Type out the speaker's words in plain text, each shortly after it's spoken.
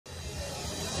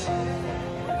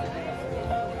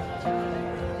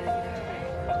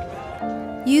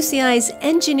UCI's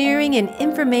Engineering and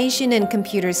Information and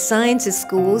Computer Sciences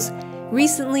schools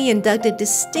recently inducted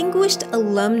distinguished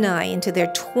alumni into their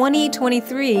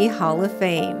 2023 Hall of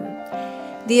Fame.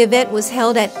 The event was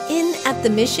held at the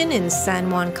Mission in San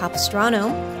Juan Capistrano.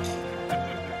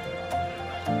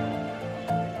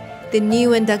 The new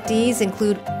inductees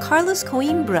include Carlos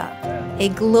Coimbra, a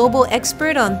global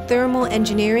expert on thermal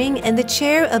engineering and the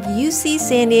chair of UC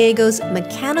San Diego's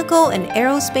Mechanical and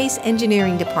Aerospace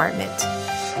Engineering Department.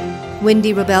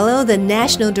 Wendy Robello, the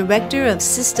National Director of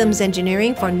Systems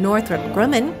Engineering for Northrop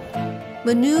Grumman.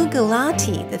 Manu,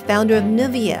 Gulati, the founder of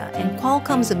Nuvia and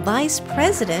Qualcomm's Vice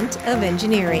President of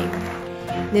Engineering.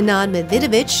 Nenad,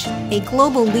 Medvidović, a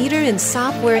global leader in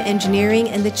software engineering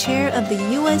and the chair of the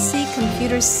USC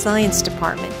Computer Science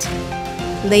Department.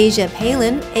 Leysia,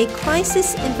 Palen, a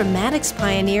crisis informatics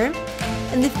pioneer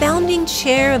and the founding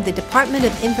chair of the Department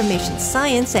of Information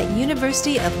Science at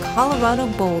University of Colorado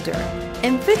Boulder.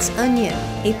 And Fritz,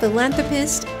 a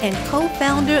philanthropist and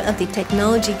co-founder of the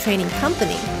technology training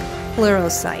company,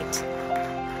 Pluralsight.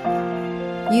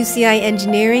 UCI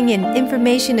Engineering and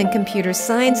Information and Computer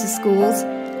Sciences schools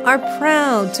are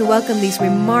proud to welcome these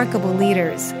remarkable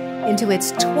leaders into its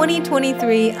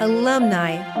 2023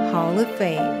 Alumni Hall of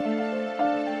Fame.